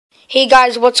Hey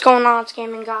guys, what's going on? It's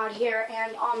GamingGod here,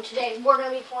 and today we're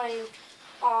gonna be playing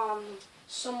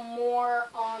some more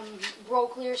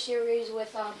broclear series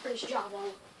with Prince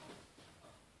Javo.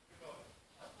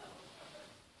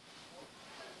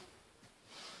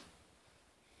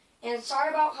 And sorry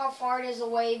about how far it is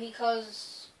away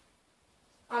because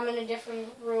I'm in a different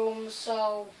room,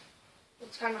 so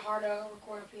it's kind of hard to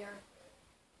record up here.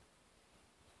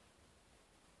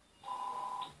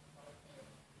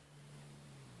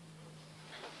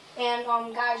 And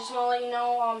guys, just want to let you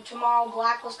know, tomorrow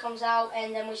Blacklist comes out,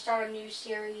 and then we start a new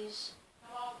series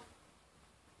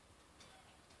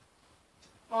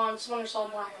on Splinter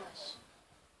Cell Blacklist.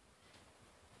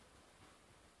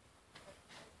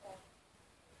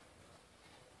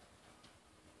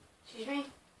 Excuse me?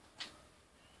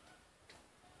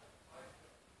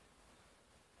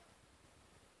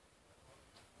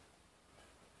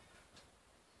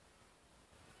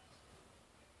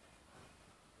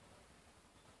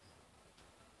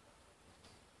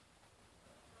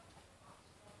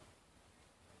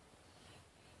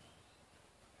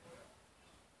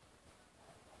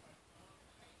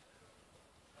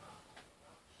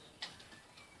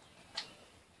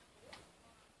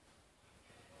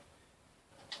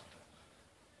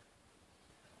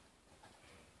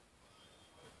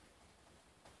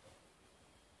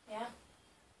 Yeah?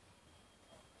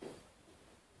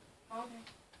 Okay.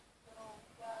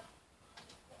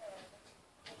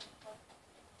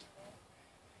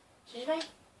 Excuse me?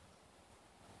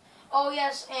 Oh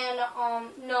yes, and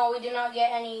no, we did not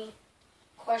get any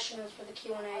questions for the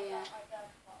Q&A yet.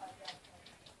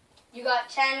 You got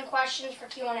 10 questions for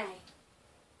Q&A.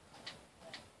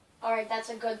 Alright, that's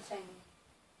a good thing.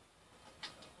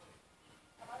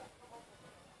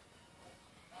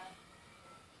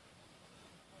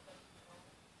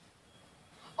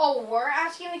 Oh, we're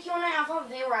asking the Q&A? I thought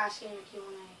they were asking the Q&A.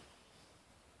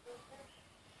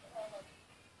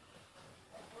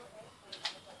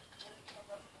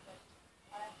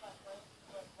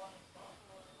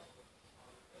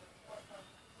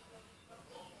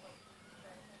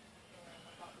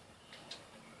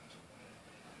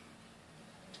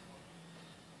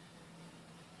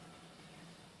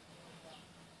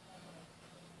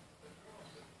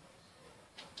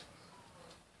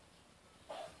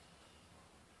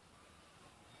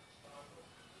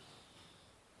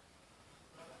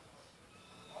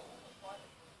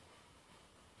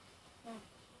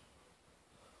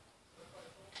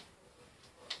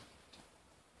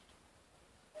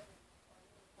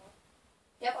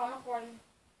 Yep, I'm recording.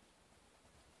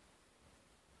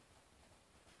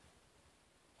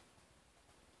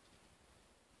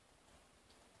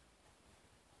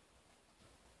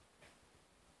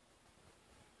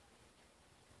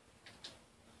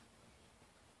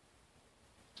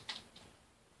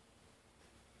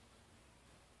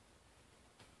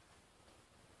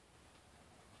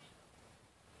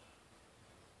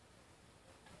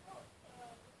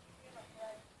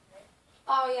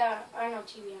 Oh yeah, I know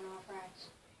TV and all friends.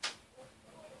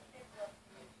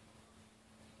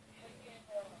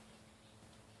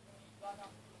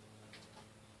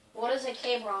 What is a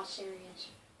K-Bra series?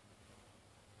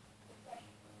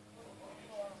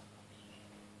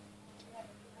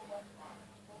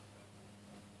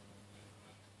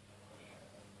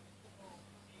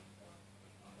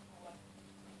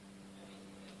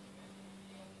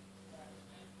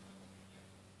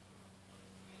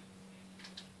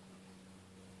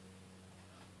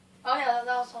 Oh yeah,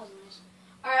 that sounds nice.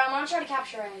 Alright, I'm gonna try to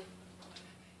capture A.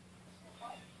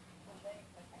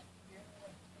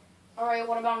 Alright,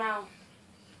 what about now?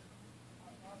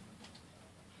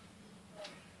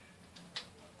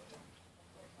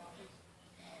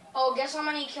 Oh, guess how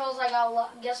many kills I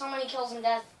got? Guess how many kills and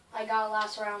death I got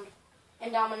last round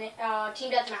in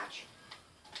team deathmatch?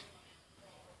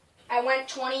 I went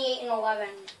 28 and 11.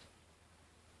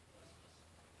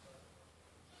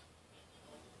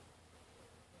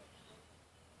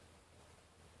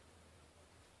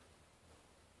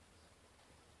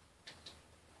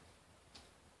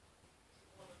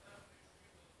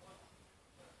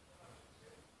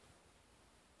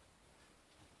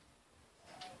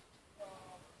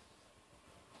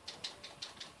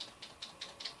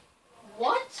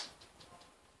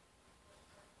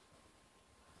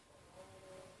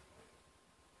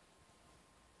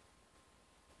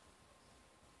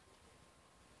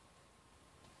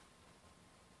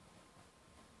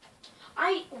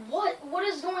 What? What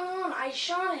is going on? I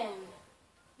shot him.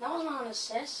 That was not an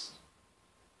assist.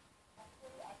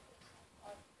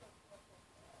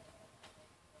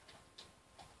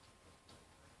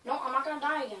 No, I'm not gonna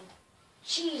die again.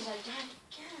 Jeez, I died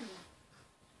again.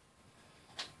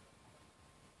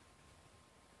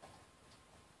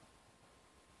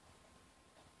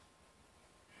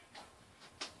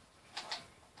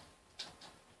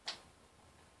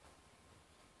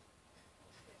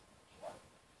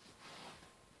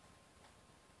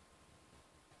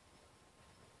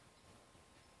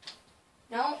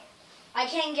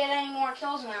 can't get any more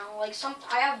kills now. Like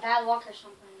I have bad luck or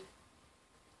something.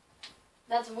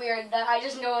 That's weird. I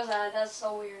just noticed that. That's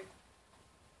so weird.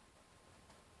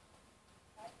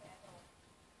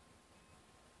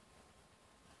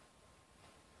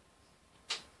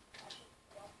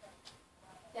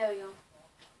 There we go.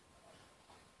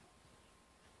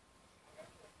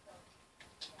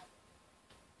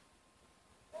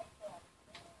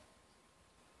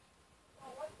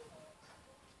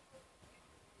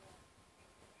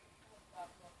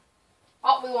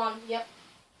 Oh, we won. Yep.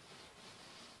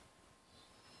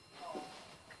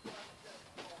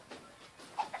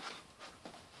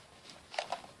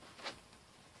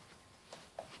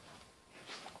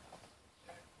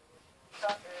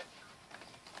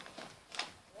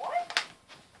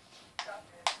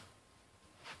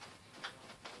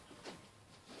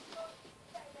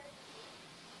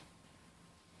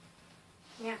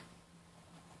 Yeah.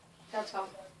 Let's go.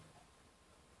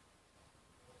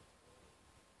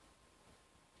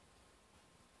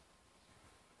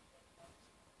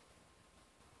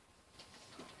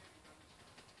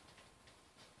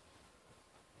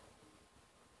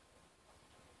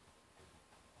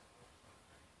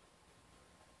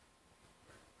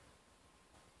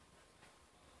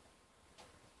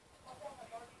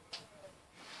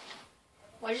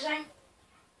 What'd you say?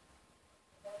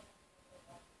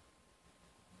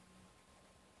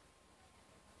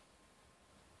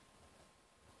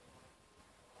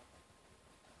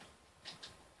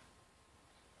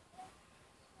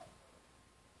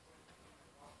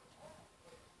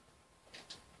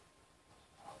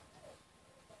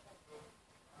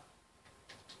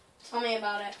 Tell me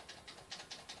about it.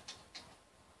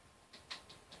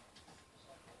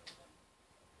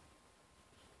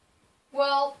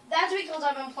 Well, that's because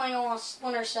I've been playing a lot of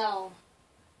Splinter Cell.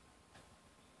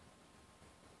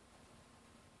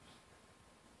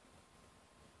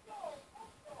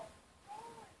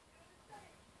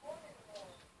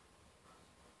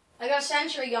 I got a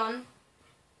sentry gun.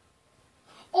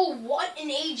 Oh, what?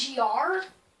 An AGR?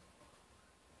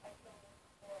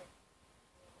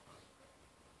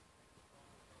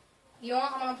 You know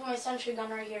what? I'm gonna put my sentry gun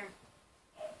right here.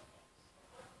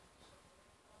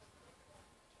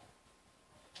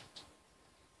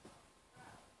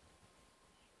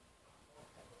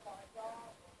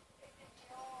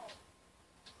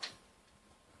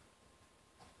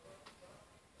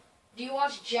 Do you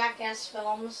watch Jackass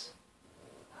films?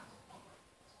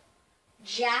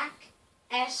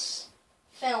 Jackass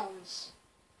films.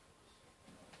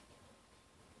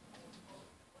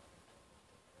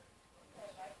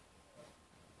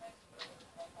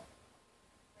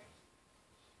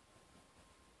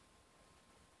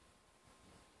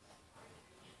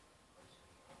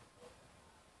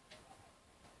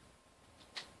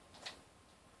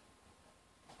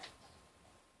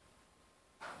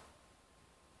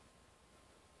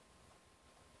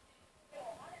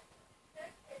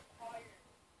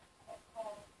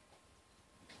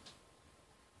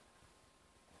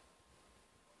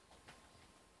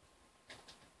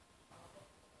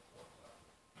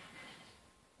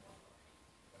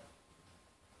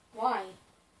 Why?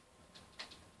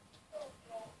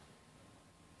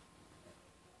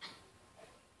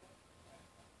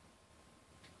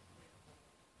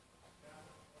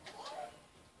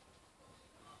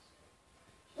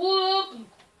 Whoop!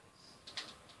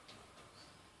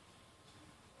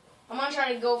 I'm gonna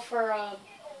try to go for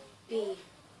B.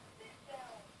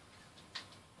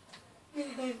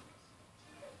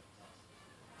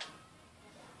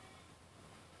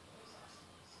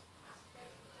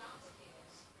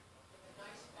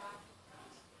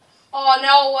 Oh,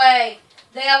 no way.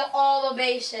 They have all the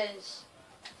bases.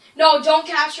 No, don't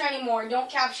capture anymore. Don't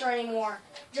capture anymore.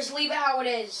 Just leave it how it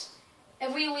is.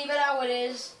 If we leave it how it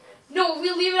is... No, if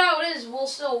we leave it how it is, we'll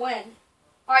still win.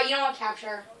 Alright, you know what?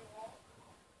 Capture.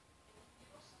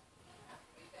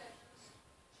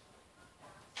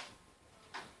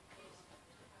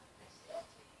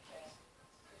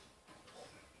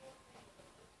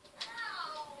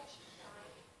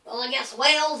 Well, I guess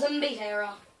Wales and beat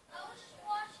era.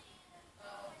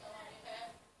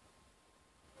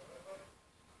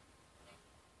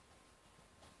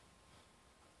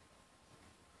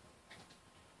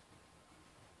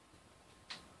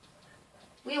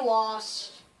 We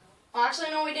lost. Oh,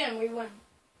 actually, no, we didn't. We won.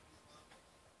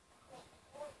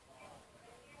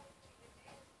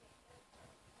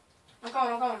 I'm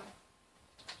coming, I'm coming.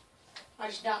 I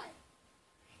just died.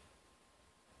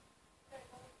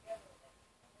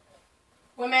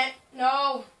 Wait a minute.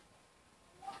 No.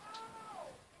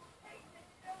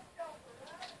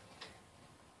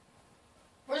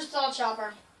 Where's the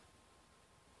chopper?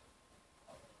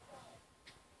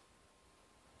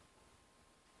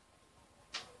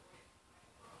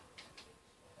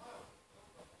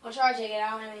 I'll try to take it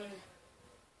out, I mean.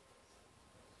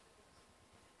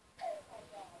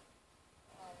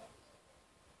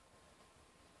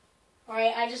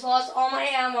 Alright, I just lost all my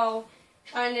ammo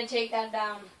trying to take that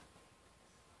down.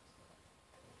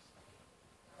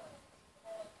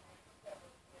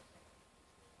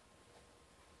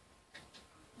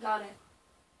 Got it.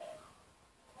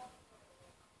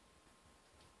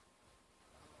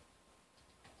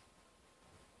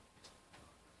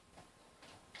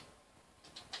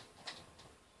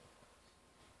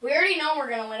 We already know we're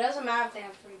going to win. It doesn't matter if they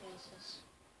have 3 bases.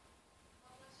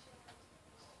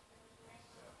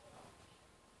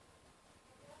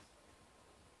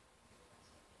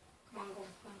 Come on, go.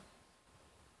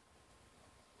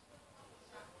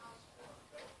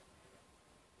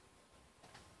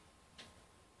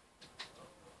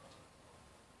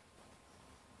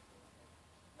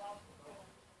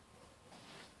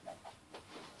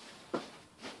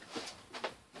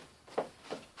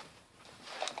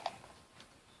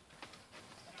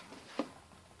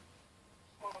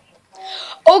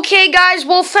 Okay, guys,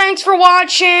 well, thanks for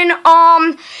watching.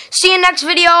 See you next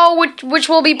video, which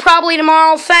will be probably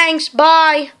tomorrow. Thanks,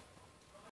 bye.